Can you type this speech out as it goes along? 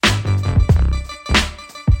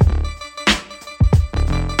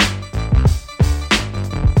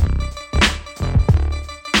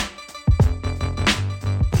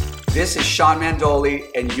This is Sean Mandoli,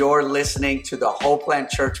 and you're listening to the Hope Land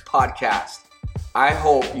Church podcast. I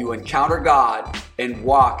hope you encounter God and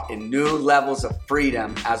walk in new levels of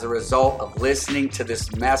freedom as a result of listening to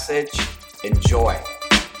this message. Enjoy.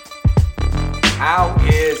 How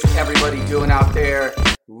is everybody doing out there?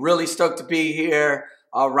 Really stoked to be here.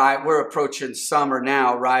 All right, we're approaching summer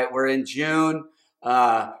now, right? We're in June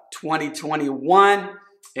 2021,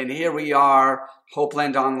 and here we are,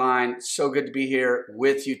 Hopeland Online. So good to be here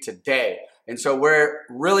with you today. And so we're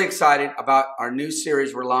really excited about our new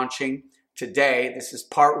series we're launching today. This is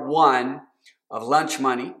part one of Lunch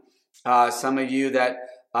Money. Some of you that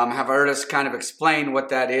have heard us kind of explain what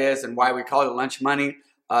that is and why we call it Lunch Money.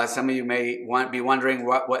 Some of you may be wondering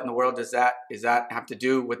what in the world does that have to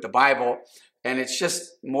do with the Bible? And it's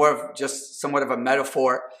just more of just somewhat of a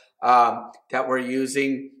metaphor that we're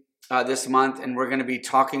using this month, and we're going to be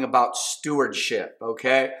talking about stewardship,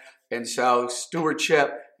 okay? And so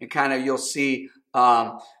stewardship, and kind of you'll see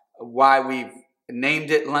why we've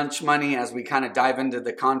named it Lunch Money as we kind of dive into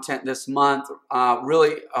the content this month.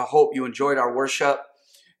 Really, I hope you enjoyed our worship,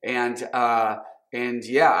 and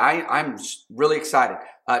yeah, I'm really excited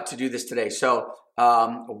to do this today. So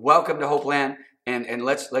welcome to Hopeland, and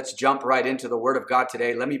let's jump right into the Word of God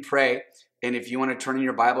today. Let me pray, and if you want to turn in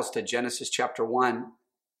your Bibles to Genesis chapter 1,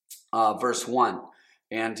 verse 1,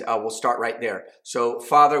 and we'll start right there. So,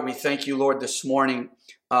 Father, we thank you, Lord, this morning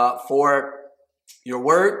for your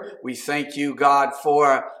word. We thank you, God,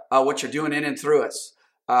 for what you're doing in and through us.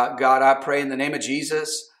 God, I pray in the name of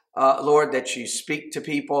Jesus, Lord, that you speak to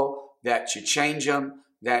people, that you change them,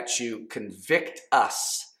 that you convict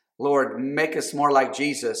us. Lord, make us more like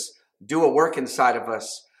Jesus. Do a work inside of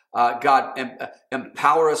us. God,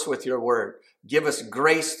 empower us with your word. Give us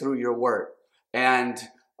grace through your word. And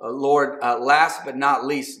Lord, last but not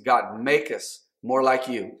least, God, make us more like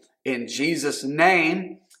you. In Jesus'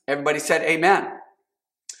 name, everybody said amen.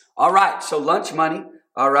 All right, so Lunch Money,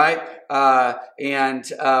 all right,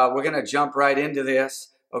 and we're going to jump right into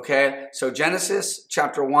this, okay? So Genesis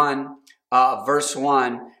chapter 1, verse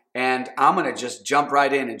 1, and I'm going to just jump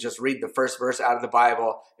right in and just read the first verse out of the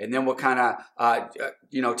Bible, and then we'll kind of,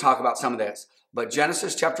 talk about some of this. But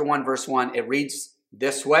Genesis chapter 1, verse 1, it reads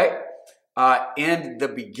this way. In the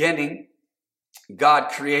beginning, God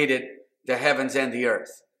created the heavens and the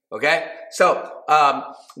earth. Okay? So,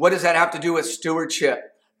 what does that have to do with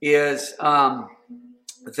stewardship? Is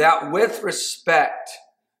that with respect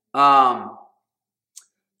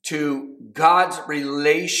to God's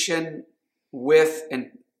relation with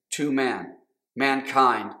and to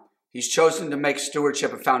mankind, He's chosen to make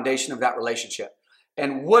stewardship a foundation of that relationship.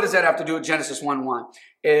 And what does that have to do with Genesis 1:1?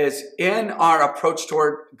 Is in our approach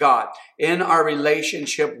toward God, in our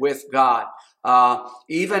relationship with God,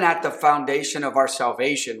 even at the foundation of our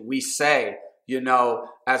salvation, we say,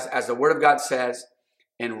 as the Word of God says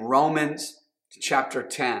in Romans chapter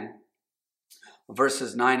 10,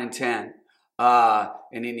 verses 9 and 10, and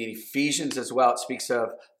in Ephesians as well, it speaks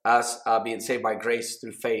of us being saved by grace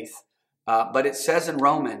through faith. But it says in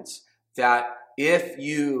Romans that if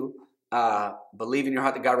you believe in your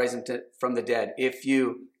heart that God raised him from the dead, if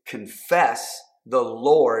you confess the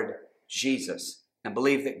Lord Jesus and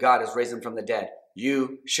believe that God has raised him from the dead,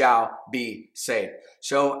 you shall be saved.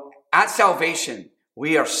 So at salvation,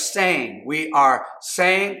 we are saying,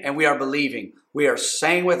 and we are believing. We are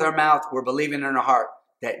saying with our mouth, we're believing in our heart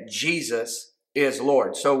that Jesus is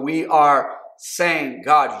Lord. So we are saying,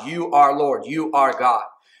 God, you are Lord, you are God.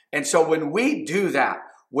 And so when we do that,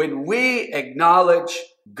 when we acknowledge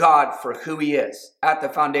God for who he is at the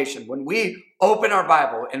foundation, when we open our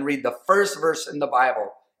Bible and read the first verse in the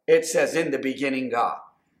Bible, it says, in the beginning, God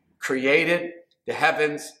created the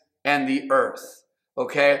heavens and the earth.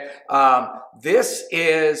 Okay? This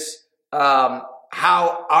is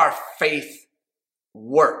how our faith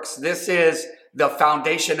works. This is the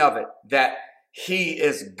foundation of it, that he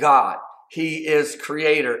is God. He is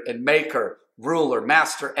creator and maker, ruler,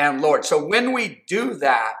 master, and Lord. So when we do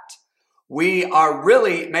that, we are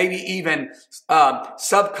really maybe even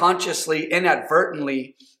subconsciously,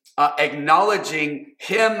 inadvertently acknowledging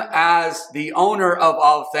him as the owner of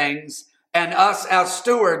all things and us as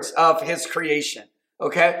stewards of his creation.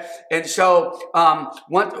 Okay? And so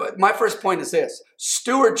my first point is this.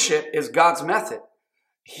 Stewardship is God's method.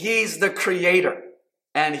 He's the creator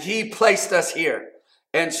and he placed us here.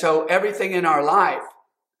 And so everything in our life,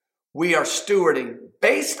 we are stewarding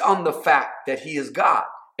based on the fact that he is God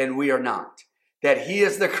and we are not. That he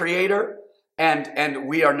is the creator and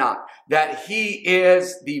we are not. That he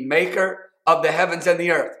is the maker of the heavens and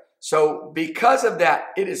the earth. So because of that,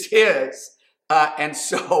 it is his. And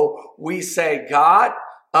so we say, God,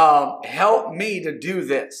 help me to do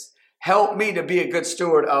this. Help me to be a good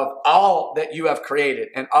steward of all that you have created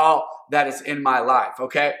and all that is in my life,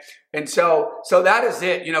 okay? And so that is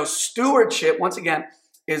it. Stewardship, once again,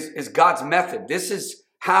 is God's method. This is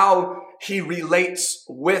how he relates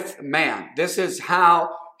with man. This is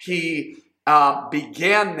how he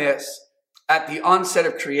began this at the onset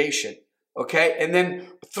of creation, okay? And then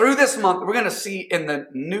through this month, we're going to see in the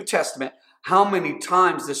New Testament how many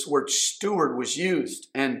times this word steward was used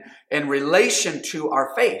in relation to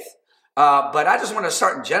our faith. But I just want to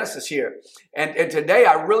start in Genesis here. And today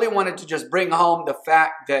I really wanted to just bring home the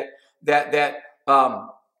fact that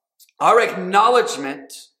our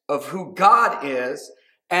acknowledgement of who God is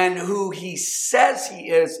and who he says he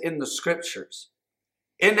is in the scriptures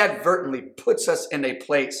inadvertently puts us in a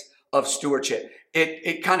place of stewardship.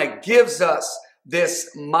 It kind of gives us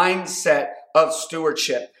this mindset of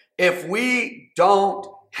stewardship. If we don't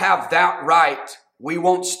have that right, we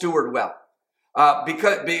won't steward well.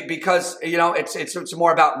 Because it's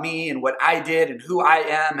more about me and what I did and who I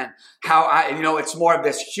am and how it's more of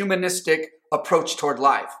this humanistic approach toward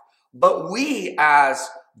life. But we, as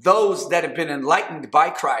those that have been enlightened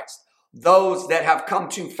by Christ, those that have come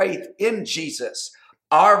to faith in Jesus,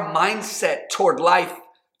 our mindset toward life,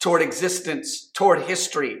 toward existence, toward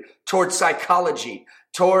history, toward psychology,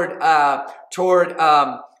 toward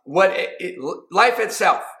life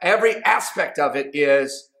itself, every aspect of it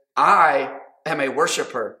is, I am a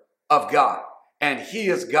worshiper of God, and he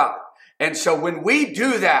is God. And so when we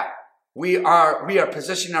do that, we are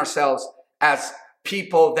positioning ourselves as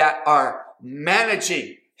people that are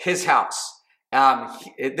managing his house.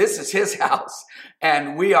 This is his house,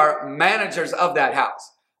 and we are managers of that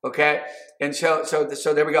house. Okay, and so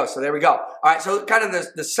there we go. All right, so kind of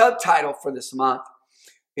the subtitle for this month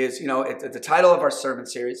is, the title of our sermon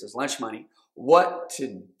series is Lunch Money: What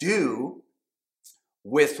to Do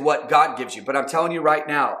with What God Gives You. But I'm telling you right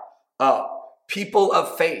now, people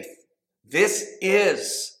of faith, this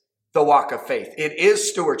is the walk of faith. It is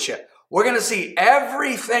stewardship. We're going to see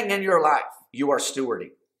everything in your life you are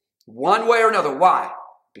stewarding, one way or another. Why?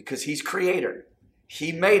 Because he's creator.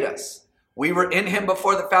 He made us. We were in him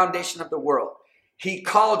before the foundation of the world. He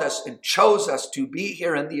called us and chose us to be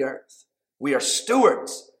here in the earth. We are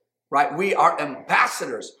stewards, right? We are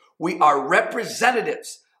ambassadors. We are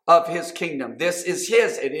representatives of his kingdom. This is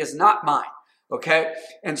his. It is not mine. Okay.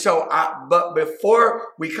 And so, but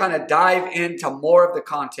before we kind of dive into more of the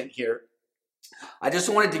content here, I just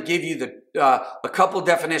wanted to give you a couple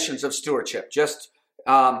definitions of stewardship, just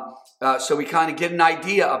so we kind of get an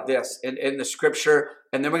idea of this in the scripture,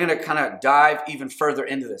 and then we're going to kind of dive even further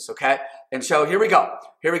into this. Okay. And so here we go.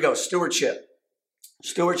 Stewardship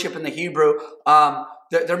in the Hebrew.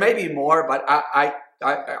 There may be more, but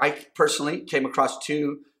I personally came across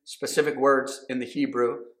two specific words in the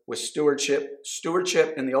Hebrew with stewardship.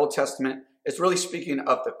 Stewardship in the Old Testament is really speaking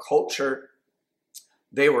of the culture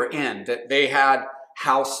they were in, that they had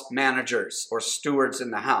house managers or stewards in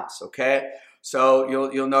the house. Okay, so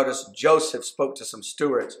you'll notice Joseph spoke to some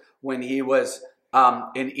stewards when he was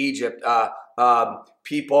in Egypt.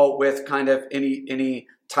 People with kind of any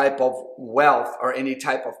type of wealth or any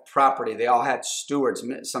type of property, they all had stewards.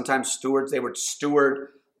 Sometimes stewards, they would steward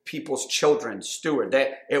people's children.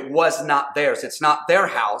 It was not theirs. It's not their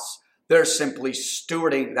house. They're simply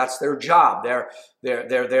stewarding. That's their job. They're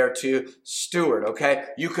there to steward. Okay.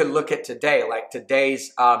 You could look at today, like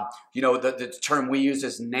today's, the term we use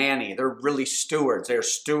is nanny. They're really stewards. They're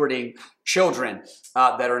stewarding children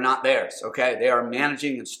that are not theirs. Okay. They are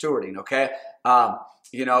managing and stewarding. Okay. A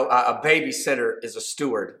babysitter is a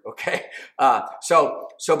steward. Okay. But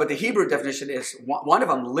the Hebrew definition is one of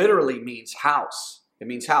them literally means house. It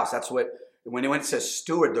means house. That's what, when it says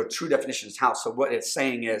steward, the true definition is house. So what it's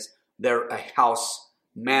saying is they're a house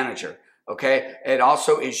manager. Okay. It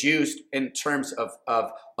also is used in terms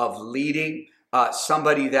of leading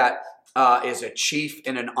somebody that is a chief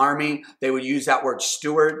in an army. They would use that word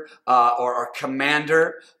steward or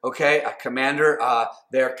commander. Okay. A commander,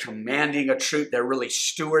 they're commanding a troop. They're really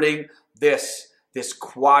stewarding this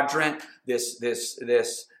quadrant, this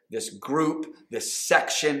group, this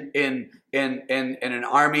section in an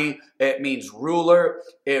army. It means ruler.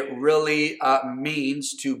 It really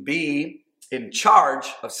means to be in charge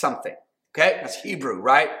of something. Okay, that's Hebrew,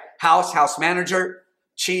 right? House manager,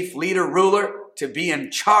 chief, leader, ruler, to be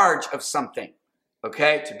in charge of something.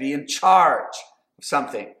 Okay, to be in charge of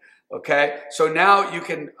something. Okay, so now you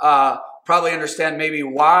can probably understand maybe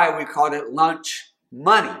why we called it lunch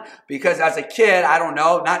money. Because as a kid, I don't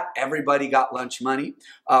know, not everybody got lunch money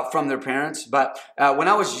from their parents. But when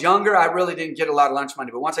I was younger, I really didn't get a lot of lunch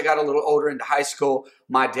money. But once I got a little older into high school,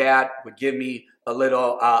 my dad would give me a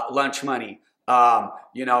little lunch money.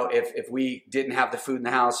 if we didn't have the food in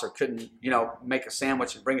the house or couldn't, make a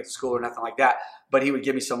sandwich and bring it to school or nothing like that, but he would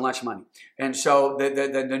give me some lunch money. And so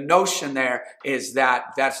the notion there is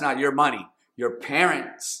that that's not your money. Your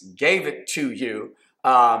parents gave it to you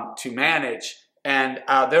to manage. And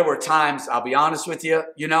there were times, I'll be honest with you,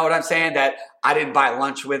 you know what I'm saying, that I didn't buy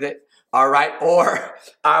lunch with it, all right? Or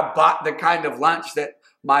I bought the kind of lunch that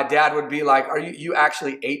my dad would be like, you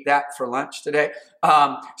actually ate that for lunch today?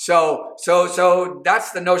 So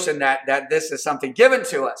that's the notion that this is something given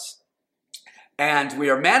to us. And we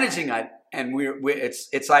are managing it. And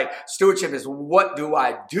it's like stewardship is, what do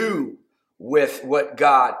I do with what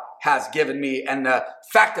God has given me? And the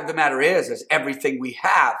fact of the matter is everything we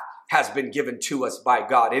have has been given to us by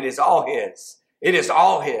God. It is all His. It is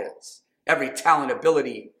all His. Every talent,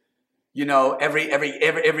 ability,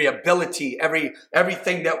 every ability,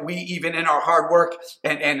 everything that we, even in our hard work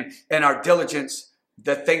and our diligence,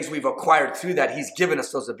 the things we've acquired through that, He's given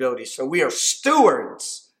us those abilities. So we are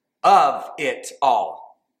stewards of it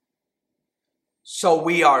all. So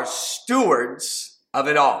we are stewards of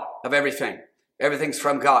it all, of everything. Everything's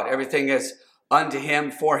from God. Everything is unto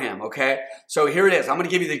Him, for Him, okay? So here it is. I'm going to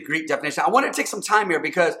give you the Greek definition. I want to take some time here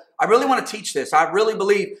because I really want to teach this. I really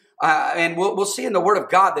believe, and we'll see in the Word of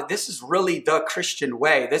God, that this is really the Christian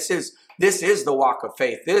way. This is the walk of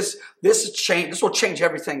faith. This will change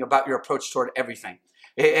everything about your approach toward everything.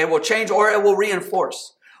 It will change, or it will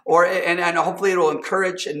reinforce, and hopefully it will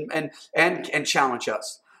encourage and challenge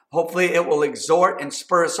us. Hopefully it will exhort and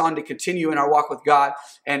spur us on to continue in our walk with God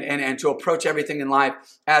and to approach everything in life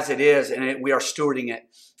as it is, and we are stewarding it,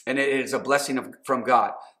 and it is a blessing from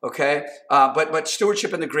God. Okay, but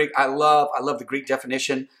stewardship in the Greek, I love the Greek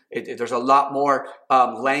definition. There's a lot more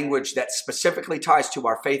language that specifically ties to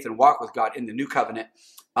our faith and walk with God in the New Covenant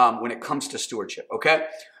when it comes to stewardship. Okay,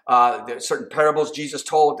 there are certain parables Jesus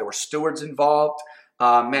told. There were stewards involved.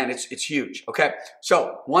 It's huge. Okay,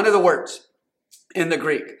 so one of the words in the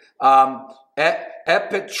Greek,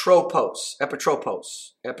 epitropos.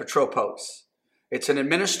 It's an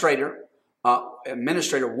administrator,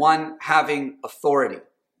 one having authority,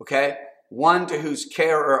 okay? One to whose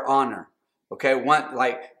care or honor, okay? One,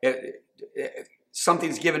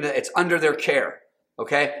 something's given to, it's under their care,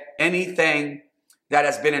 okay? Anything that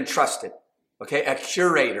has been entrusted, okay? A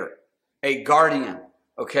curator, a guardian,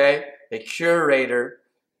 okay? A curator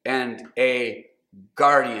and a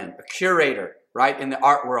guardian, a curator. Right? In the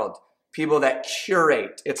art world, people that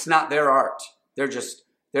curate, it's not their art. They're just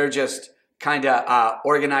kind of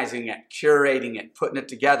organizing it, curating it, putting it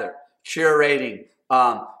together, curating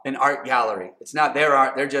an art gallery. It's not their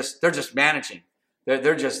art. They're just managing.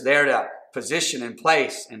 They're just there to position and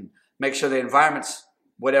place and make sure the environment's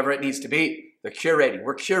whatever it needs to be. They're curating.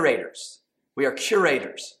 We're curators. We are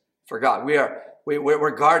curators for God.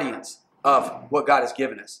 We're guardians of what God has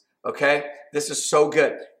given us. Okay, this is so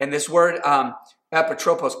good. And this word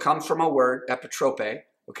epitropos comes from a word, epitrope.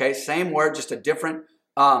 Okay, same word, just a different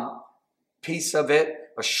piece of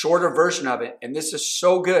it, a shorter version of it. And this is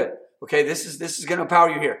so good. Okay, this is going to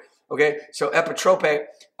empower you here. Okay, so epitrope,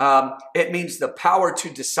 it means the power to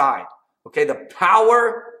decide. Okay, the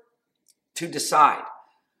power to decide.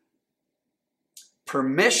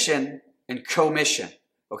 Permission and commission.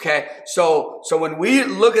 Okay, so when we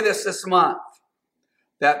look at this month,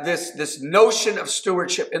 that this notion of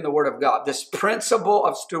stewardship in the Word of God, this principle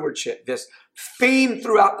of stewardship, this theme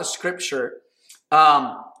throughout the Scripture,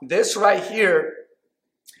 this right here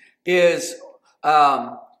is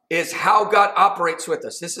how God operates with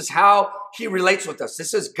us. This is how He relates with us.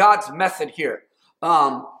 This is God's method here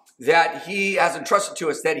that He has entrusted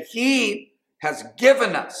to us, that He has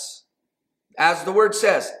given us, as the Word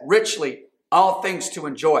says, richly all things to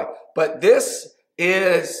enjoy. But this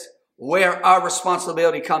is where our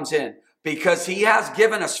responsibility comes in, because He has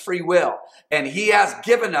given us free will and He has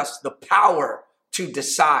given us the power to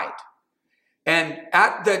decide. And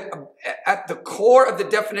at the core of the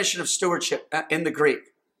definition of stewardship in the Greek,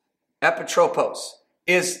 epitropos,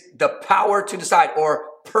 is the power to decide, or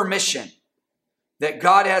permission, that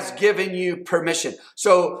God has given you permission.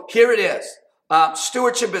 So here it is.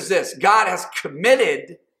 Stewardship is this: God has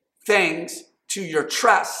committed things to your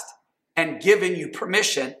trust and given you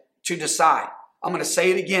permission to decide. I'm going to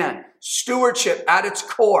say it again. Stewardship at its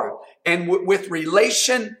core, and with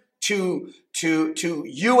relation to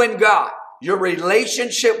you and God, your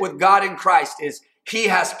relationship with God in Christ is He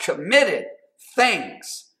has committed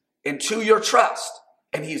things into your trust,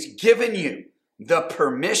 and He's given you the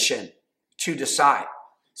permission to decide.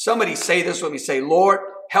 Somebody say this with me. Say, Lord,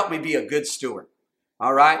 help me be a good steward.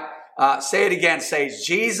 All right? Say it again. Say,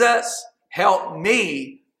 Jesus, help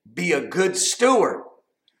me be a good steward.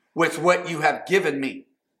 with what you have given me.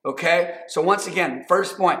 Okay? So once again,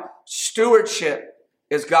 first point, stewardship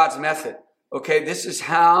is God's method. Okay? This is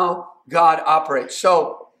how God operates.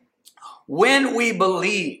 So when we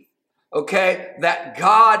believe, okay, that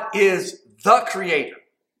God is the creator,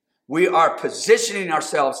 we are positioning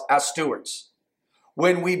ourselves as stewards.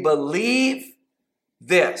 When we believe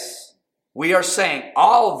this, we are saying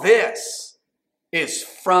all this is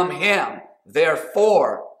from him.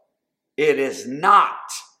 Therefore, it is not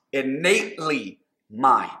innately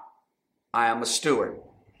mine. I am a steward.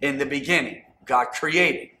 In the beginning, God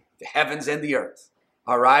created the heavens and the earth.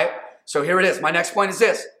 All right? So here it is. My next point is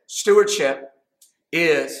this. Stewardship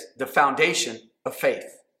is the foundation of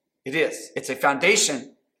faith. It is. It's a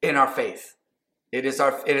foundation in our faith. It is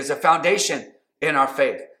a foundation in our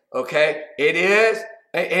faith. Okay? It is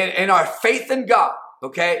in our faith in God.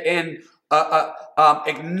 Okay? In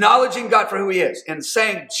acknowledging God for who he is and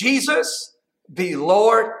saying, Jesus, be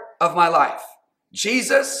Lord of my life.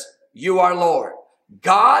 Jesus, you are Lord.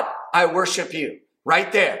 God, I worship you.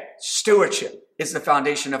 Right there. Stewardship is the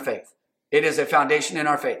foundation of faith. It is a foundation in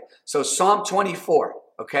our faith. So Psalm 24,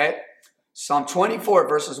 okay? Psalm 24,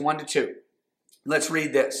 verses 1 to 2. Let's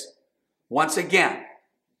read this. Once again,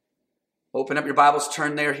 open up your Bibles,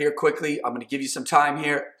 turn there here quickly. I'm going to give you some time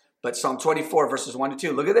here. But Psalm 24, verses 1 to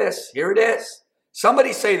 2. Look at this. Here it is.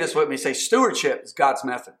 Somebody say this with me. Say, stewardship is God's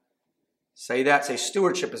method. Say that. Say,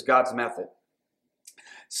 stewardship is God's method.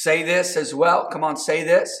 Say this as well. Come on, say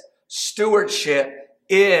this. Stewardship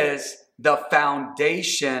is the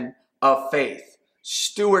foundation of faith.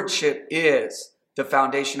 Stewardship is the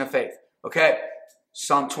foundation of faith. Okay?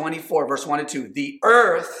 Psalm 24, verse 1 and 2. The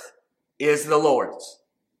earth is the Lord's.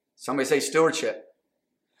 Somebody say stewardship.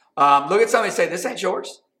 Look at somebody and say, this ain't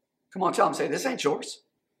yours. Come on, tell them, say, this ain't yours.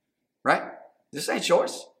 Right? This ain't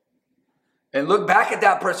yours. And look back at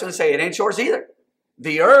that person and say, it ain't yours either.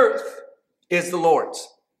 The earth is the Lord's.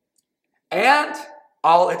 And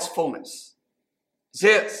all its fullness. It's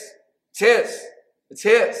his. It's his. It's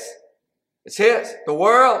his. It's his. The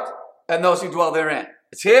world and those who dwell therein.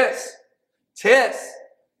 It's his. It's his.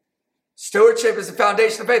 Stewardship is the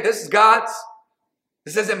foundation of faith. This is God's.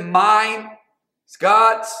 This isn't mine. It's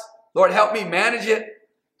God's. Lord, help me manage it.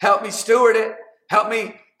 Help me steward it. Help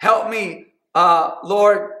me,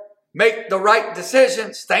 Lord, make the right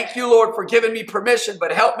decisions. Thank you, Lord, for giving me permission,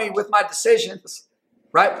 but help me with my decisions.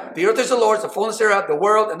 Right? The earth is the Lord's, the fullness thereof, the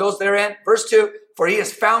world and those therein. Verse 2, for he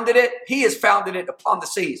has founded it upon the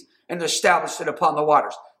seas and established it upon the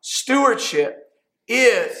waters. Stewardship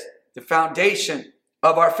is the foundation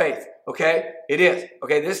of our faith. Okay? It is.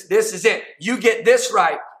 Okay, this is it. You get this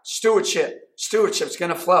right, stewardship's going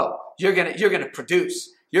to flow. You're going to produce.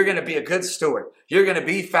 You're going to be a good steward. You're going to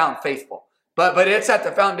be found faithful. But it's at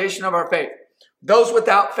the foundation of our faith. Those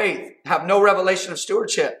without faith have no revelation of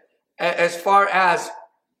stewardship as far as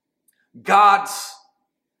God's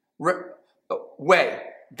way,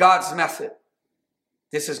 God's method.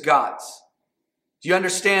 This is God's. Do you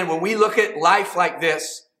understand? When we look at life like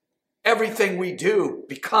this, everything we do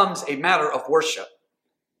becomes a matter of worship.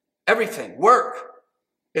 Everything. Work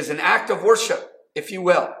is an act of worship, if you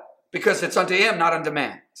will, because it's unto him, not unto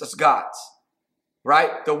man. It's God's.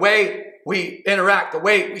 Right? The way we interact, the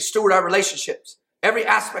way we steward our relationships, every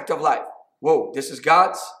aspect of life. Whoa, this is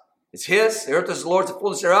God's. It's his. The earth is the Lord's, the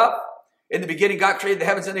fullness thereof. In the beginning, God created the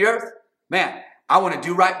heavens and the earth. Man, I want to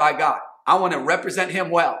do right by God. I want to represent him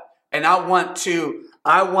well. And I want to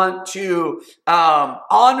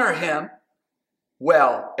honor him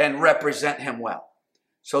well and represent him well.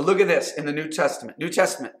 So look at this in the New Testament. New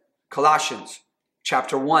Testament, Colossians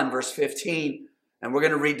chapter 1, verse 15. And we're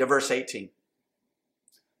going to read to verse 18.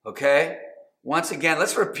 Okay? Once again,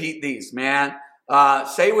 let's repeat these, man.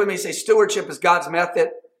 Say with me, say stewardship is God's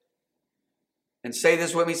method. And say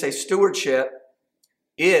this with me, say stewardship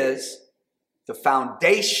is the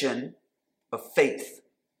foundation of faith.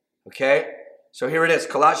 Okay? So here it is,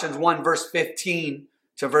 Colossians 1, verse 15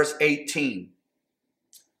 to verse 18.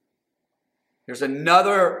 Here's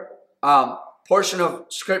another portion of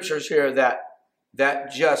scriptures here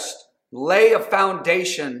that just lay a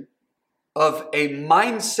foundation of a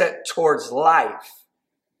mindset towards life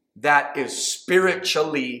that is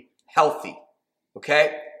spiritually healthy.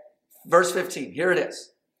 Okay? Verse 15, here it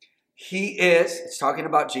is. He is, it's talking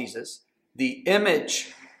about Jesus, the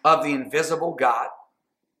image of the invisible God,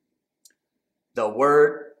 the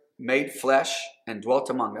Word made flesh and dwelt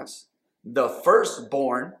among us, the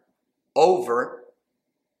firstborn over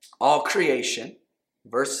all creation.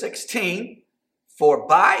 Verse 16, for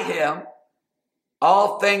by him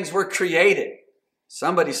all things were created.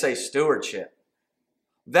 Somebody say stewardship.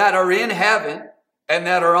 That are in heaven and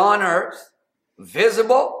that are on earth,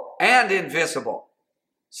 visible and invisible.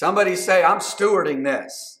 Somebody say, I'm stewarding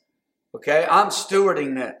this. Okay, I'm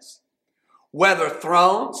stewarding this. Whether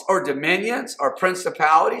thrones or dominions or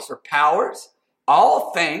principalities or powers,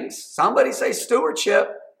 all things, somebody say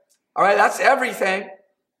stewardship. All right, that's everything.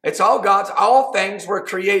 It's all God's. All things were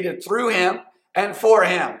created through him and for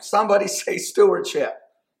him. Somebody say stewardship.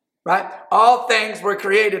 Right? All things were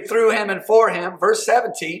created through him and for him. Verse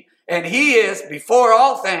 17. And he is before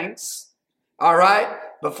all things. All right?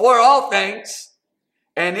 Before all things.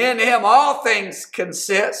 And in him all things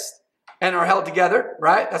consist and are held together.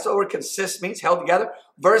 Right? That's what word consist means. Held together.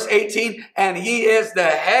 Verse 18. And he is the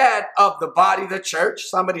head of the body, the church.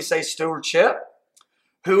 Somebody say stewardship.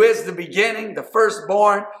 Who is the beginning, the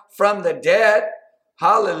firstborn from the dead.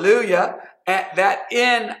 Hallelujah. And that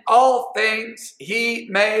in all things he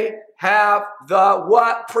may have the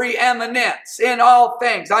what? Preeminence in all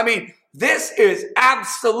things. I mean, this is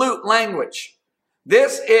absolute language.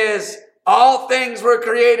 This is all things were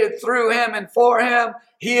created through him and for him.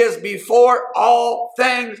 He is before all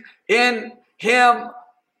things. In him,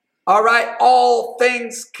 all right, all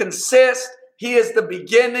things consist. He is the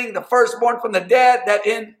beginning, the firstborn from the dead, that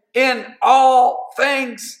in all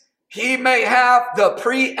things he may have the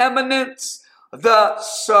preeminence, the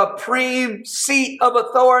supreme seat of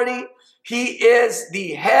authority. He is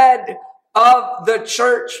the head of the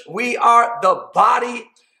church. We are the body.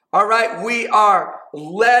 All right. We are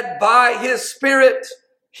led by his Spirit.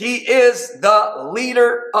 He is the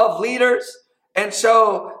leader of leaders. And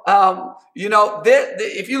so,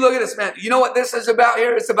 if you look at this, man, you know what this is about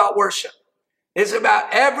here? It's about worship. It's about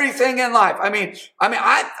everything in life. I mean,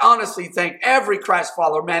 I honestly think every Christ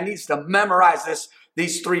follower, man, needs to memorize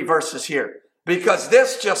these 3 verses here, because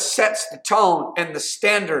this just sets the tone and the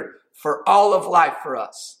standard for all of life for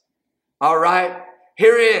us. All right.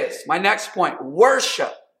 Here is my next point.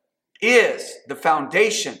 Worship is the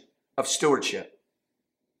foundation of stewardship.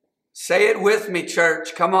 Say it with me,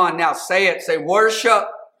 church. Come on now. Say it. Say worship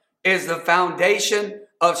is the foundation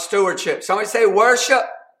of stewardship. Somebody say worship.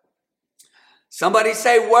 Somebody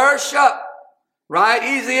say worship, right?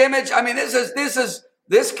 Easy image. I mean,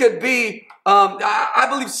 this could be, I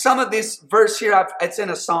believe some of this verse here, it's in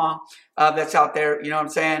a song that's out there. You know what I'm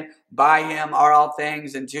saying? By him are all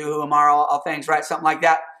things, and to whom are all things, right? Something like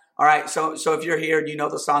that. All right. So if you're here and you know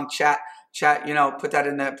the song, chat, put that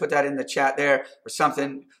in the chat there or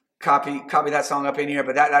something. Copy that song up in here.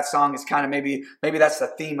 But that song is kind of maybe that's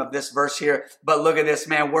the theme of this verse here. But look at this,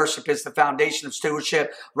 man. Worship is the foundation of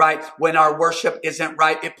stewardship, right? When our worship isn't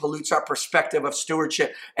right, it pollutes our perspective of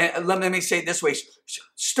stewardship. And let me say it this way.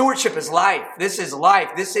 Stewardship is life. This is life.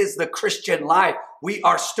 This is the Christian life. We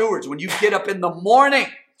are stewards. When you get up in the morning,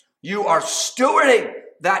 you are stewarding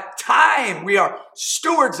that time. We are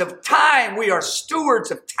stewards of time. We are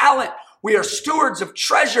stewards of talent. We are stewards of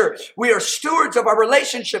treasure. We are stewards of our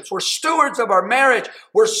relationships. We're stewards of our marriage.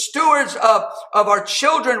 We're stewards of our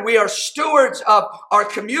children. We are stewards of our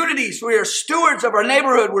communities. We are stewards of our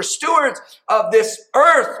neighborhood. We're stewards of this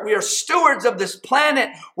earth. We are stewards of this planet.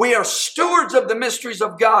 We are stewards of the mysteries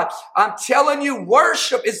of God. I'm telling you,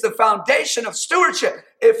 worship is the foundation of stewardship.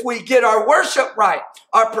 If we get our worship right,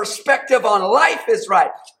 our perspective on life is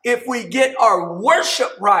right. If we get our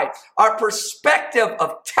worship right, our perspective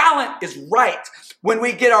of talent is right. When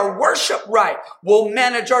we get our worship right, we'll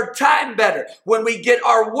manage our time better. When we get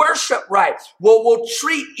our worship right, we'll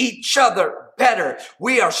treat each other better.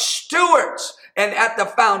 We are stewards, and at the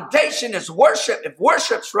foundation is worship. If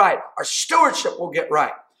worship's right, our stewardship will get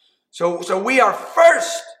right. So we are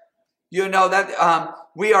first,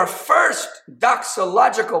 we are first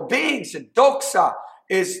doxological beings. And doxa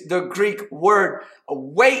is the Greek word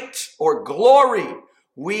weight or glory.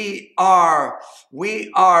 We are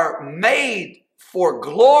made for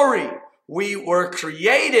glory. We were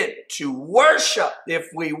created to worship. If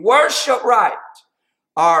we worship right,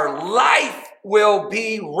 our life will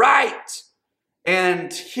be right.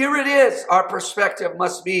 And here it is. Our perspective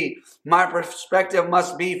must be, my perspective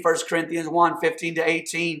must be 1 Corinthians 1, 15 to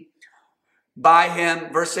 18. By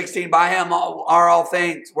him, verse 16, by him are all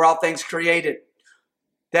things, were all things created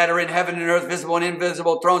that are in heaven and earth, visible and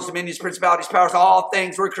invisible, thrones, dominions, principalities, powers. All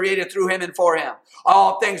things were created through him and for him.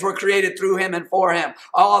 All things were created through him and for him.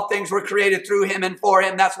 All things were created through him and for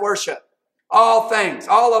him. That's worship. All things,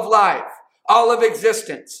 all of life, all of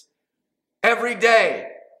existence, every day.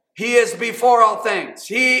 He is before all things.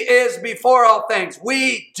 He is before all things.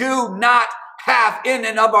 We do not have in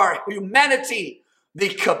and of our humanity the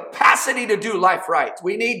capacity to do life right.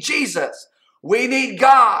 We need Jesus. We need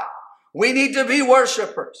God. We need to be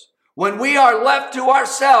worshipers. When we are left to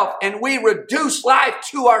ourselves and we reduce life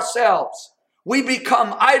to ourselves, we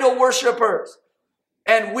become idol worshipers.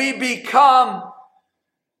 and we become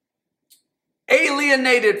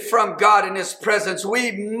alienated from God in His presence,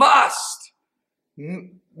 we must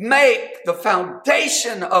make the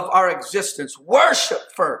foundation of our existence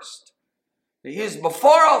worship first. He is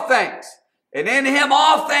before all things, and in Him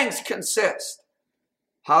all things consist.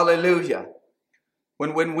 Hallelujah.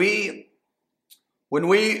 When we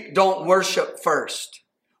don't worship first,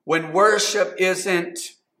 when worship isn't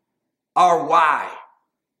our why,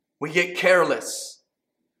 we get careless.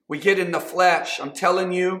 We get in the flesh. I'm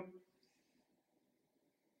telling you,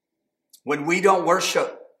 when we don't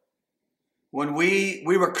worship, when we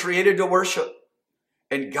were created to worship,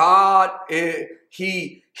 and God,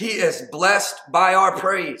 He is blessed by our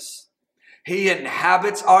praise. He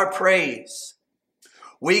inhabits our praise.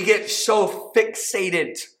 We get so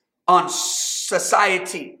fixated on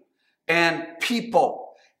society and people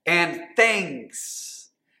and things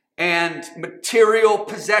and material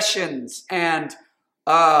possessions and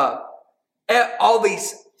all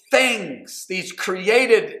these things, these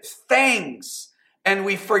created things, and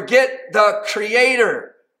we forget the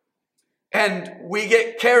Creator, and we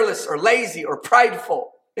get careless or lazy or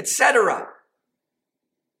prideful, etc.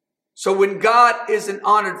 So when God isn't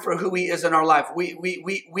honored for who He is in our life,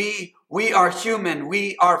 we are human,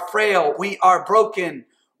 we are frail, we are broken,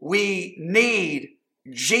 we need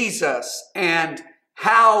Jesus, and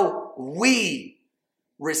how we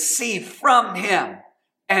receive from Him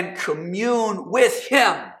and commune with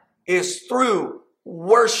Him is through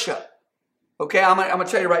worship. Okay, I'm gonna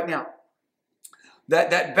tell you right now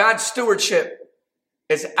that bad stewardship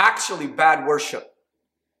is actually bad worship.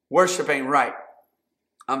 Worship ain't right.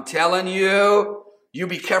 I'm telling you, you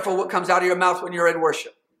be careful what comes out of your mouth when you're in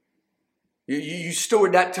worship. You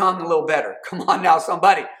steward that tongue a little better. Come on now,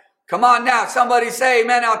 somebody. Come on now, somebody say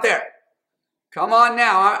amen out there. Come on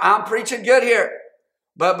now, I'm preaching good here.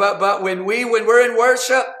 But when we're in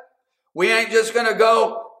worship, we ain't just gonna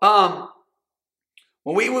go.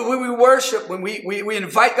 When we worship, when we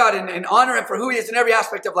invite God and honor Him for who He is in every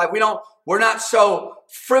aspect of life, we're not so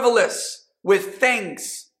frivolous with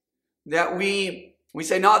things that we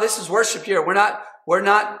say, no, this is worship here. We're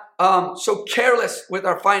not so careless with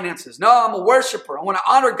our finances. No, I'm a worshiper. I want to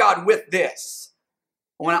honor God with this.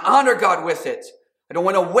 I want to honor God with it. I don't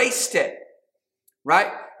want to waste it.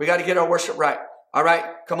 Right? We got to get our worship right. All right,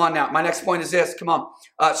 come on now. My next point is this. Come on.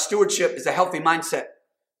 Stewardship is a healthy mindset.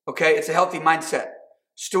 Okay, it's a healthy mindset.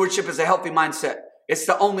 Stewardship is a healthy mindset. It's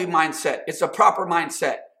the only mindset. It's a proper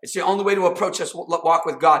mindset. It's the only way to approach this walk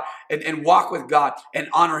with God and walk with God and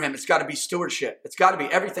honor Him. It's got to be stewardship. It's got to be.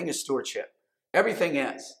 Everything is stewardship. Everything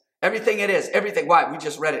is. Everything it is. Everything. Why? We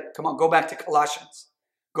just read it. Come on, go back to Colossians.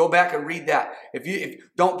 Go back and read that. If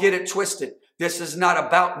don't get it twisted. This is not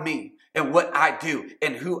about me and what I do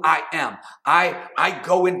and who I am. I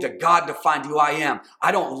go into God to find who I am.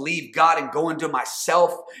 I don't leave God and go into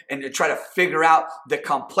myself and to try to figure out the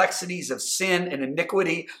complexities of sin and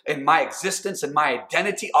iniquity in my existence and my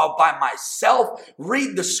identity all by myself.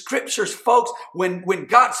 Read the scriptures, folks. When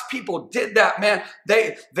God's people did that, man,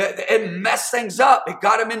 it messed things up. It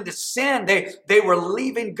got them into sin. They were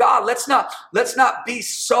leaving God. Let's not be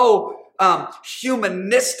so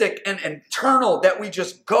humanistic and internal that we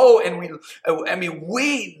just go and we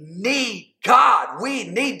need God. We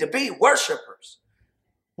need to be worshipers.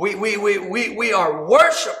 We are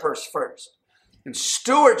worshipers first. And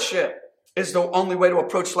stewardship is the only way to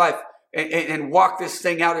approach life and walk this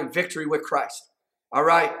thing out in victory with Christ. All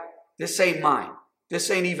right? This ain't mine.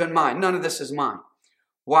 This ain't even mine. None of this is mine.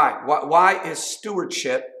 Why? Why is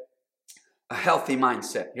stewardship a healthy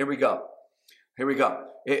mindset? Here we go.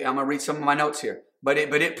 I'm going to read some of my notes here. But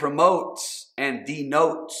it promotes and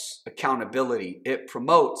denotes accountability. It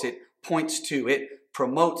promotes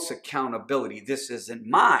accountability. This isn't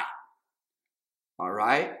mine. All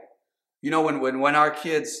right? You know, when our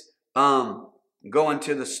kids go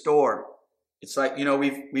into the store, it's like, you know,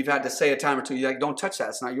 we've had to say a time or two, you're like, don't touch that.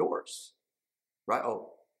 It's not yours. Right?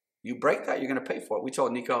 Oh, you break that, you're going to pay for it. We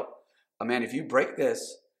told Nico, oh, man, if you break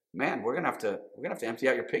this, man, we're gonna have to empty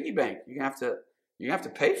out your piggy bank. You're gonna have to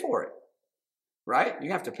pay for it, right?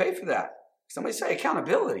 You have to pay for that. Somebody say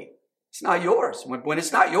accountability. It's not yours. When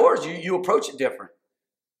it's not yours, you approach it different.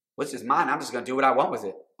 What's is mine? I'm just gonna do what I want with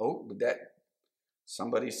it. Oh, that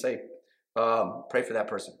somebody say, pray for that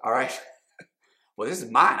person. All right. Well, this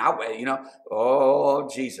is mine. Oh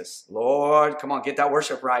Jesus, Lord, come on, get that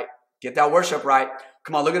worship right. Get that worship right.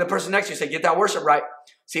 Come on, look at the person next to you. Say, get that worship right.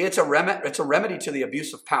 See, it's a remedy to the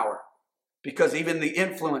abuse of power. Because even the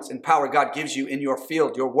influence and power God gives you in your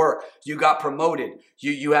field, your work, you got promoted.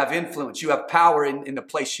 You have influence. You have power in the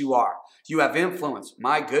place you are. You have influence.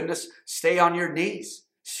 My goodness, stay on your knees.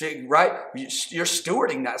 See, right? You're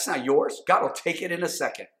stewarding that. It's not yours. God will take it in a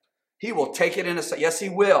second. He will take it in a second. Yes, he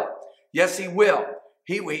will. Yes, he will.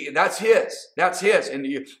 That's his. That's his. And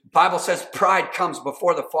the Bible says pride comes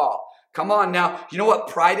before the fall. Come on now. You know what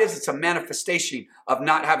pride is? It's a manifestation of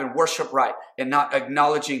not having worship right and not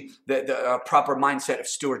acknowledging the proper mindset of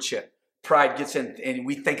stewardship. Pride gets in and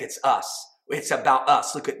we think it's us. It's about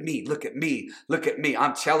us. Look at me. Look at me. Look at me.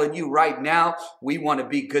 I'm telling you right now, we want to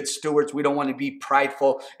be good stewards. We don't want to be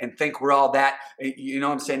prideful and think we're all that. You know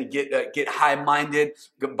what I'm saying? Get high-minded.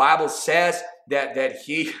 The Bible says that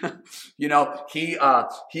he,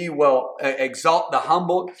 he will exalt the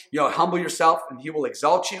humble. Humble yourself and he will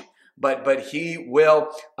exalt you. But he will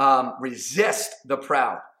resist the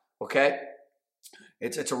proud. Okay?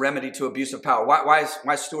 It's a remedy to abuse of power. Why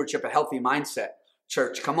is stewardship a healthy mindset?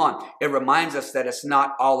 Church, come on. It reminds us that it's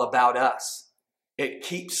not all about us. It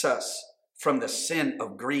keeps us from the sin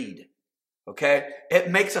of greed. Okay? It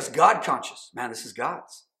makes us God conscious. Man, this is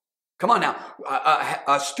God's. Come on now.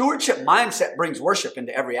 A stewardship mindset brings worship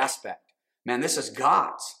into every aspect. Man, this is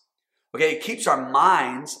God's. Okay? It keeps our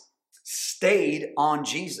minds stayed on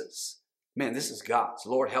Jesus. Man, this is God's.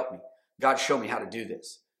 Lord, help me. God, show me how to do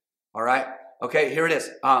this. All right? Okay, here it is.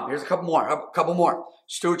 Here's a couple more.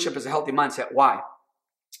 Stewardship is a healthy mindset. Why?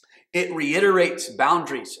 It reiterates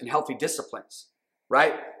boundaries and healthy disciplines,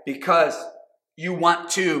 right? Because you don't want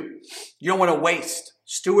to waste.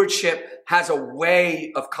 Stewardship has a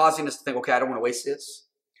way of causing us to think, okay, I don't want to waste this.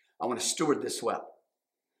 I want to steward this well.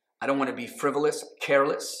 I don't want to be frivolous,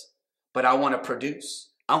 careless, but I want to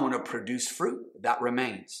produce. I want to produce fruit that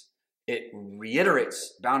remains. It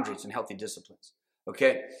reiterates boundaries and healthy disciplines.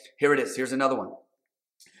 Okay, here it is. Here's another one.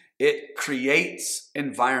 It creates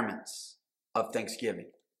environments of thanksgiving,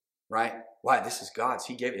 right? Why? This is God's.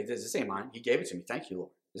 He gave it. This ain't mine. He gave it to me. Thank you,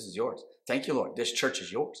 Lord. This is yours. Thank you, Lord. This church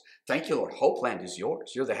is yours. Thank you, Lord. Hopeland is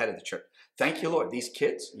yours. You're the head of the church. Thank you, Lord. These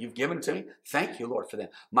kids, you've given to me. Thank you, Lord, for them.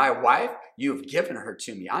 My wife, you've given her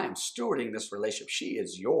to me. I am stewarding this relationship. She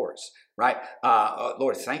is yours, right?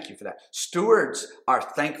 Lord, thank you for that. Stewards are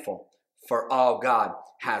thankful for all God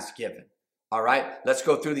has given. All right, let's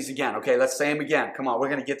go through these again. Okay, let's say them again. Come on, we're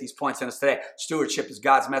going to get these points in us today. Stewardship is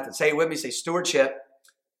God's method. Say it with me. Say stewardship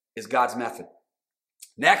is God's method.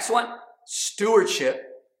 Next one, stewardship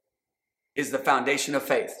is the foundation of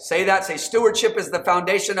faith. Say that. Say stewardship is the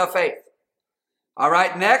foundation of faith. All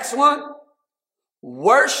right, next one,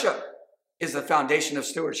 worship is the foundation of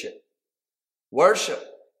stewardship. Worship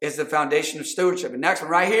is the foundation of stewardship. And next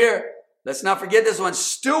one right here, let's not forget this one.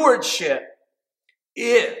 Stewardship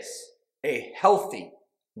is a healthy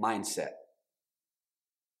mindset.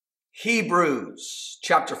 Hebrews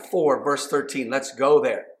chapter 4, verse 13. Let's go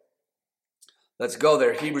there. Let's go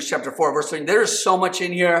there. Hebrews chapter 4, verse 13. There is so much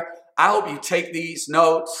in here. I hope you take these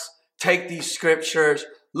notes, take these scriptures,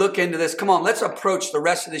 look into this. Come on, let's approach the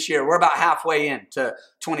rest of this year. We're about halfway into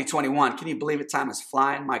 2021. Can you believe it? Time is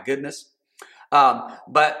flying. My goodness.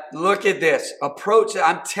 But look at this. Approach it.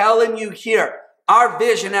 I'm telling you here, our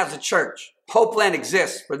vision as a church, Hopeland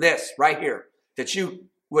exists for this right here, that you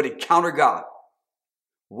would encounter God,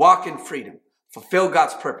 walk in freedom, fulfill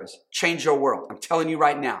God's purpose, change your world. I'm telling you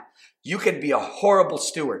right now, you can be a horrible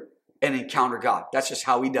steward and encounter God. That's just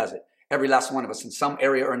how he does it. Every last one of us in some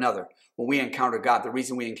area or another. When we encounter God, the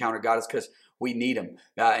reason we encounter God is because we need him.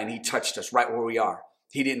 And he touched us right where we are.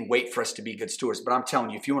 He didn't wait for us to be good stewards. But I'm telling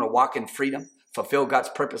you, if you want to walk in freedom, fulfill God's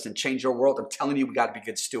purpose, and change your world, I'm telling you, we got to be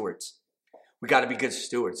good stewards. We got to be good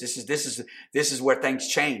stewards. This is where things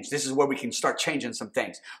change. This is where we can start changing some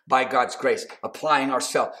things by God's grace, applying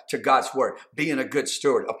ourselves to God's word, being a good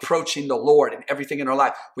steward, approaching the Lord and everything in our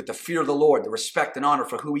life with the fear of the Lord, the respect and honor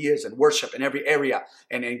for who he is, and worship in every area,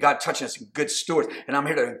 and God touching us, good stewards. And I'm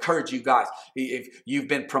here to encourage you guys. If you've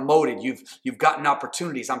been promoted, you've gotten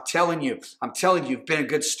opportunities. I'm telling you, you've been a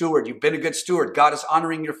good steward. You've been a good steward. God is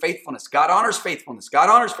honoring your faithfulness. God honors faithfulness.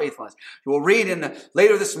 God honors faithfulness. You will read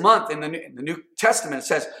later this month in the New Testament, it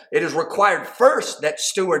says it is required first that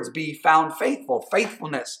stewards be found faithful.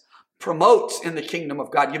 Faithfulness promotes in the kingdom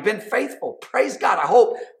of God. You've been faithful. Praise God. I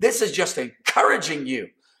hope this is just encouraging you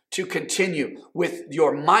to continue with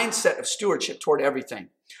your mindset of stewardship toward everything.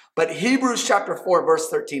 But Hebrews chapter 4, verse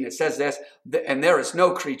 13, it says this, and there is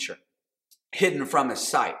no creature hidden from his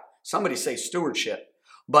sight. Somebody say stewardship.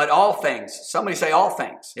 But all things. Somebody say all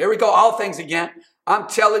things. Here we go. All things again. I'm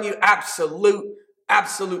telling you, absolute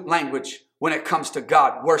language when it comes to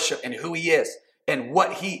God, worship, and who he is and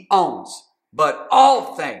what he owns. But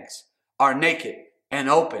all things are naked and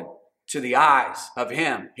open to the eyes of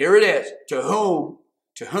him. Here it is. To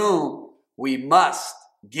whom we must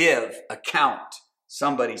give account.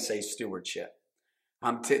 Somebody say stewardship.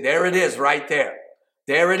 There it is right there.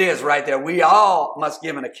 There it is right there. We all must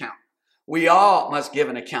give an account. We all must give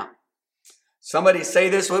an account. Somebody say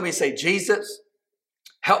this with me. Say, Jesus,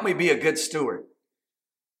 help me be a good steward.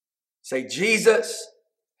 Say, Jesus,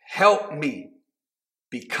 help me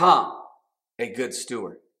become a good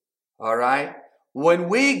steward. All right? When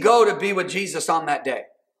we go to be with Jesus on that day,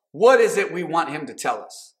 what is it we want him to tell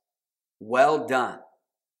us? Well done,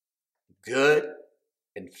 good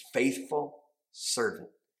and faithful servant.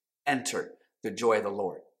 Enter the joy of the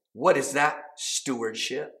Lord. What is that?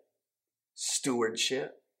 Stewardship.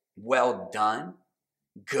 Stewardship. Well done,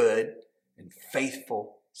 good and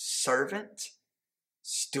faithful servant.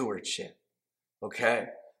 Stewardship. Okay?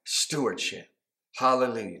 Stewardship.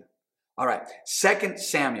 Hallelujah. All right. 2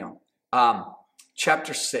 Samuel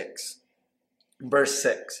chapter 6, verse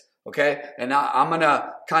 6. Okay? And now I'm going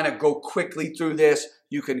to kind of go quickly through this.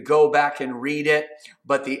 You can go back and read it.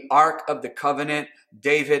 But the Ark of the Covenant,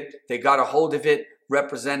 David, they got a hold of it,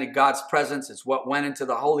 represented God's presence. It's what went into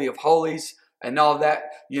the Holy of Holies and all that.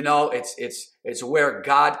 You know, it's where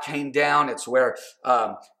God came down. It's where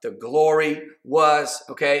the glory was.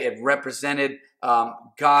 Okay? It represented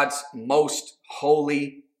God's most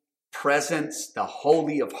holy presence, the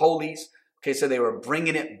Holy of Holies. Okay, so they were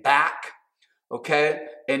bringing it back. Okay,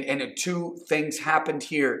 and two things happened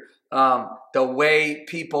here. The way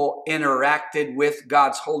people interacted with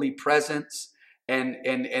God's holy presence and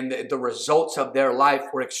the results of their life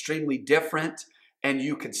were extremely different. And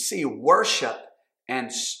you could see worship and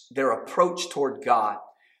their approach toward God,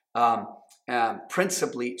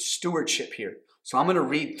 principally stewardship here. So I'm going to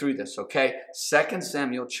read through this, okay? 2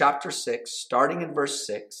 Samuel chapter 6, starting in verse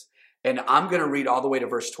 6, and I'm going to read all the way to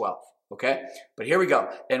verse 12. Okay, but here we go.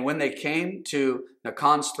 And when they came to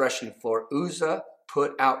Nachon's threshing floor, Uzzah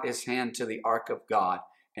put out his hand to the ark of God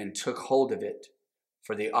and took hold of it,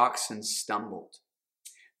 for the oxen stumbled.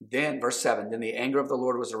 Then, verse 7, then the anger of the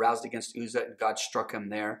Lord was aroused against Uzzah, and God struck him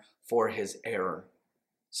there for his error.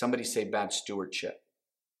 Somebody say bad stewardship.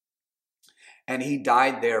 And he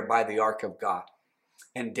died there by the ark of God.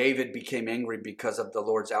 And David became angry because of the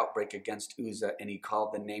Lord's outbreak against Uzzah, and he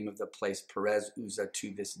called the name of the place Perez Uzzah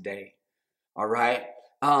to this day. All right.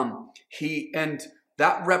 And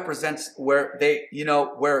that represents where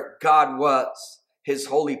where God was, his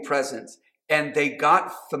holy presence, and they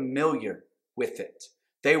got familiar with it.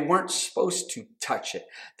 They weren't supposed to touch it.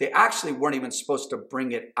 They actually weren't even supposed to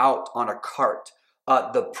bring it out on a cart.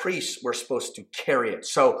 The priests were supposed to carry it.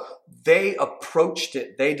 So they approached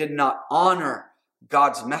it. They did not honor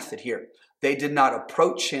God's method here. They did not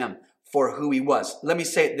approach him for who he was. Let me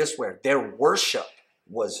say it this way. Their worship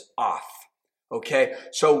was off. Okay,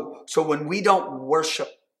 so when we don't worship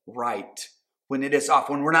right, when it is off,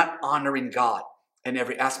 when we're not honoring God in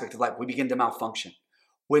every aspect of life, we begin to malfunction.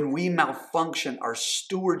 When we malfunction, our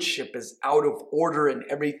stewardship is out of order and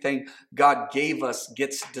everything God gave us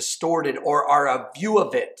gets distorted, or our view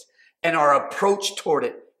of it and our approach toward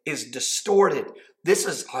it is distorted. This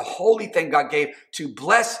is a holy thing God gave to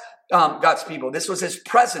bless God's people. This was his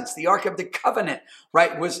presence. The Ark of the Covenant,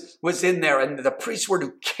 right, was in there, and the priests were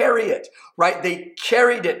to carry it, right? They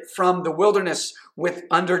carried it from the wilderness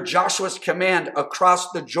under Joshua's command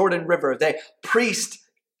across the Jordan River. The priests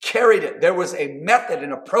carried it. There was a method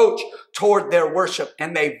and approach toward their worship,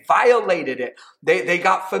 and they violated it. They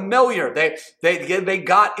got familiar. They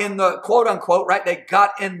got in the quote unquote, right? They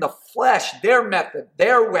got in the flesh, their method,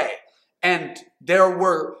 their way, and there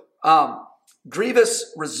were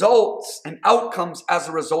grievous results and outcomes as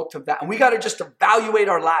a result of that. And we got to just evaluate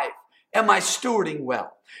our life. Am I stewarding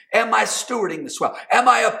well? Am I stewarding this well? Am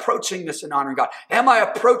I approaching this in honoring God? Am I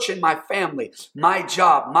approaching my family, my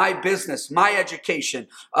job, my business, my education,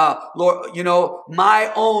 Lord,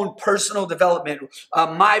 my own personal development,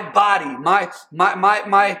 my body, my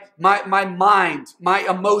mind, my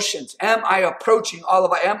emotions? Am I approaching all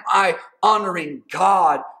of it? Am I honoring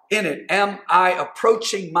God in it? Am I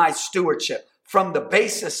approaching my stewardship from the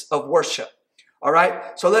basis of worship? All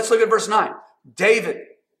right. So let's look at verse 9. David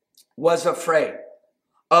was afraid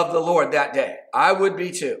of the Lord that day. I would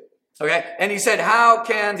be too. Okay. And he said, how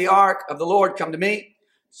can the ark of the Lord come to me?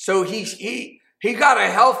 So he got a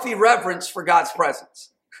healthy reverence for God's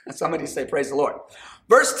presence. Somebody say, praise the Lord.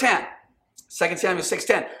 Verse 10, 2 Samuel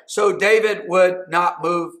 6:10. So David would not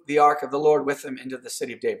move the ark of the Lord with him into the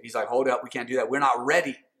city of David. He's like, hold up. We can't do that. We're not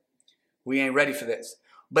ready. We ain't ready for this.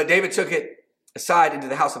 But David took it aside into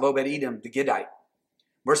the house of Obed-Edom the Gittite.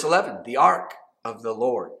 Verse 11, the ark of the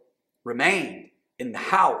Lord remained in the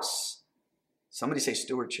house. Somebody say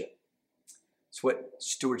stewardship. That's what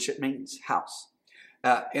stewardship means, house.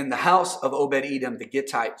 In the house of Obed-Edom the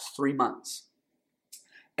Gittite 3 months.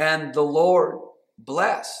 And the Lord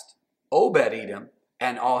blessed Obed-Edom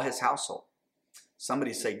and all his household.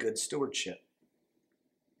 Somebody say good stewardship.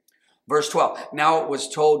 Verse 12, now it was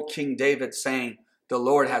told King David, saying, the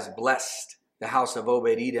Lord has blessed the house of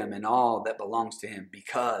Obed-Edom and all that belongs to him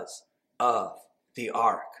because of the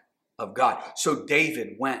ark of God. So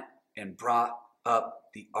David went and brought up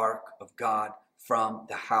the ark of God from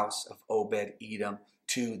the house of Obed-Edom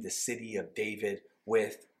to the city of David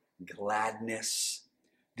with gladness.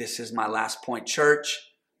 This is my last point,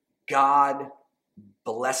 church. God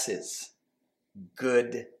blesses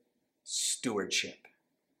good stewardship.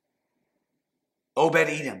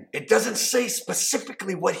 Obed-Edom. It doesn't say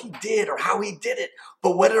specifically what he did or how he did it,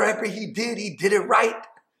 but whatever he did it right.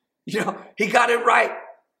 You know, he got it right.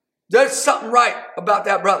 There's something right about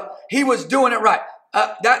that brother. He was doing it right.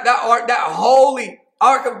 That holy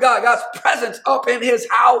ark of God, God's presence up in his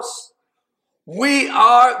house. We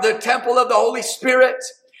are the temple of the Holy Spirit,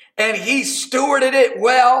 and he stewarded it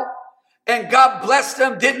well. And God blessed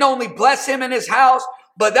him, didn't only bless him in his house,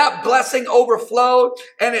 but that blessing overflowed.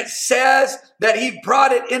 And it says that he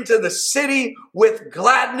brought it into the city with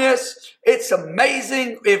gladness. It's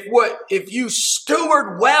amazing if you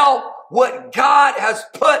steward well what God has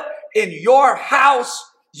put in your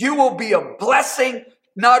house, you will be a blessing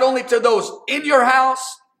not only to those in your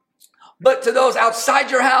house, but to those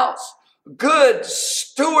outside your house. Good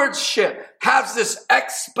stewardship has this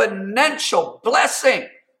exponential blessing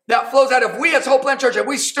that flows out. If we as Hopeland Church, if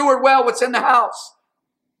we steward well what's in the house,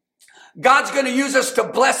 God's going to use us to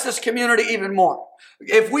bless this community even more.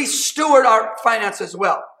 If we steward our finances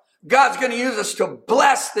well, God's going to use us to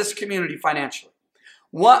bless this community financially.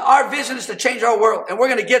 Our vision is to change our world, and we're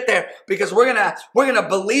going to get there because we're going to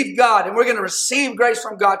believe God, and we're going to receive grace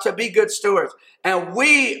from God to be good stewards. And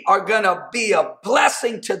we are going to be a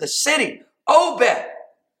blessing to the city. Obed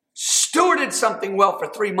stewarded something well for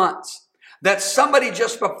 3 months that somebody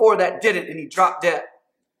just before that didn't, and he dropped dead.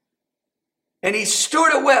 And he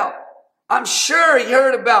stewarded well. I'm sure he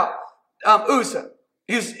heard about Uzzah.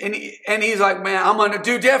 He's like, man, I'm going to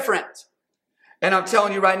do different. And I'm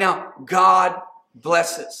telling you right now, God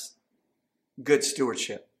blesses good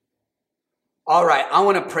stewardship. All right, I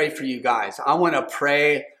want to pray for you guys. I want to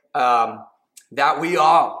pray that we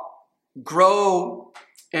all grow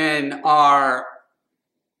in our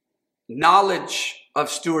knowledge of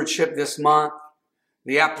stewardship this month,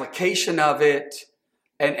 the application of it,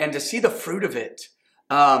 and to see the fruit of it.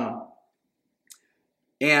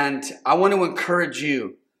 And I want to encourage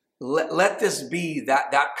you, let this be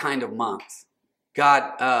that kind of month.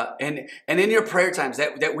 God, and in your prayer times,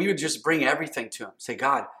 that we would just bring everything to him. Say,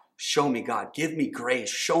 God, show me, God, give me grace.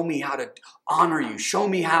 Show me how to honor you. Show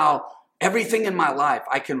me how everything in my life,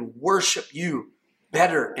 I can worship you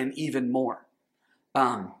better and even more.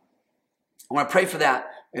 I want to pray for that.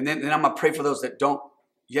 And then I'm going to pray for those that don't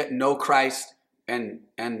yet know Christ and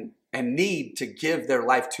need to give their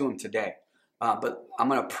life to him today. But I'm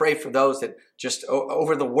going to pray for those that just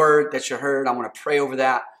over the word that you heard. I want to pray over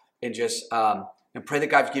that and just and pray that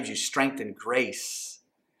God gives you strength and grace,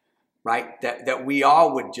 right? That we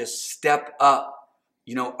all would just step up,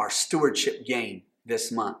 our stewardship game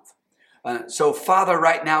this month. So Father,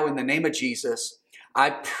 right now in the name of Jesus, I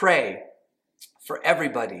pray for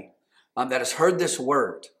everybody that has heard this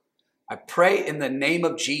word. I pray in the name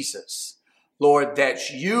of Jesus, Lord, that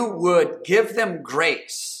you would give them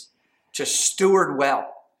grace to steward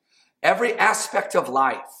well every aspect of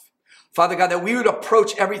life. Father God, that we would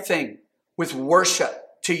approach everything with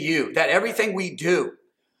worship to you, that everything we do,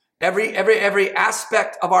 every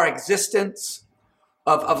aspect of our existence,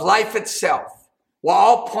 of life itself, will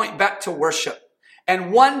all point back to worship.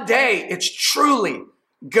 And one day it's truly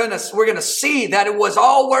we're gonna see that it was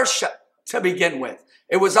all worship to begin with.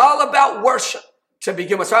 It was all about worship to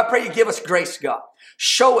begin with. So I pray you give us grace, God.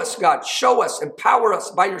 Show us, God. Show us. Empower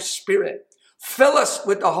us by your Spirit. Fill us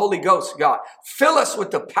with the Holy Ghost, God. Fill us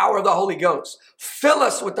with the power of the Holy Ghost. Fill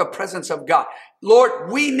us with the presence of God.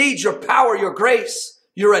 Lord, we need your power, your grace,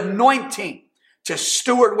 your anointing to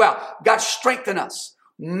steward well. God, strengthen us.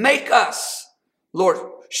 Make us, Lord,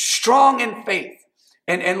 strong in faith.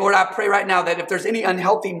 And Lord, I pray right now that if there's any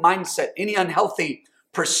unhealthy mindset, any unhealthy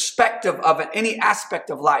perspective of it, any aspect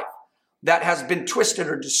of life that has been twisted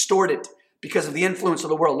or distorted because of the influence of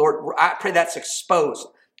the world, Lord, I pray that's exposed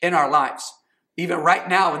in our lives. Even right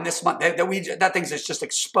now in this month, that thing's just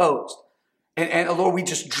exposed. And Lord, we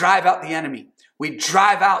just drive out the enemy. We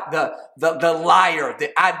drive out the liar,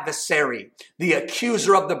 the adversary, the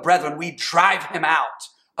accuser of the brethren. We drive him out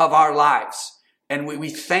of our lives. And we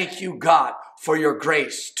thank you, God, for your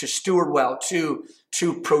grace to steward well, to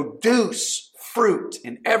produce fruit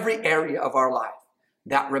in every area of our life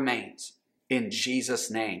that remains. In Jesus'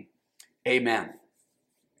 name, amen.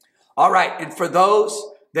 All right, and for those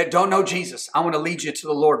that don't know Jesus, I want to lead you to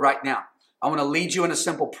the Lord right now. I want to lead you in a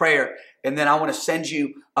simple prayer, and then I want to send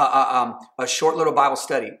you a short little Bible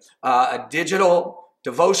study, a digital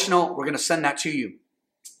devotional. We're going to send that to you.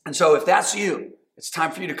 And so if that's you, it's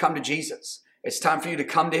time for you to come to Jesus. It's time for you to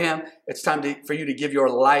come to him. It's time for you to give your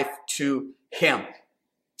life to him.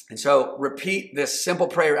 And so repeat this simple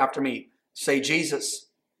prayer after me. Say, Jesus,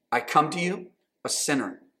 I come to you, a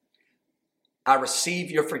sinner. I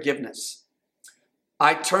receive your forgiveness.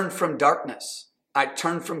 I turn from darkness. I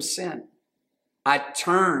turn from sin. I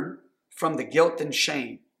turn from the guilt and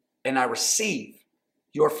shame, and I receive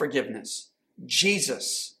your forgiveness.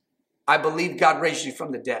 Jesus, I believe God raised you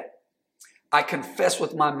from the dead. I confess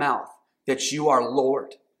with my mouth that you are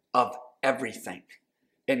Lord of everything,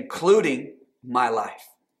 including my life.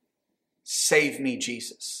 Save me,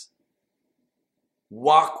 Jesus.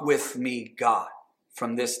 Walk with me, God,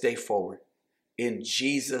 from this day forward. In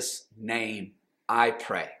Jesus' name I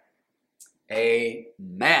pray.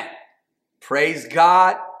 Amen. Praise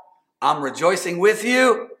God. I'm rejoicing with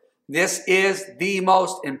you. This is the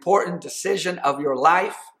most important decision of your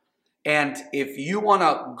life. And if you want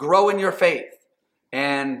to grow in your faith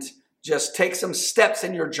and just take some steps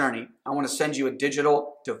in your journey, I want to send you a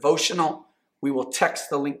digital devotional. We will text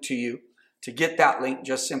the link to you. To get that link,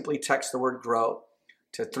 just simply text the word GROW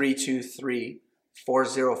to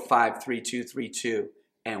 323-405-3232,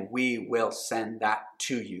 and we will send that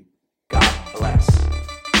to you. God bless.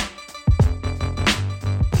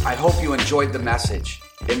 I hope you enjoyed the message.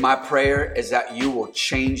 And my prayer is that you will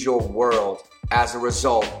change your world as a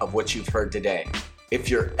result of what you've heard today. If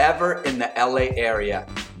you're ever in the LA area,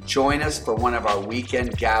 join us for one of our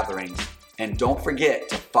weekend gatherings. And don't forget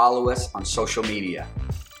to follow us on social media.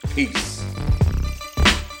 Peace.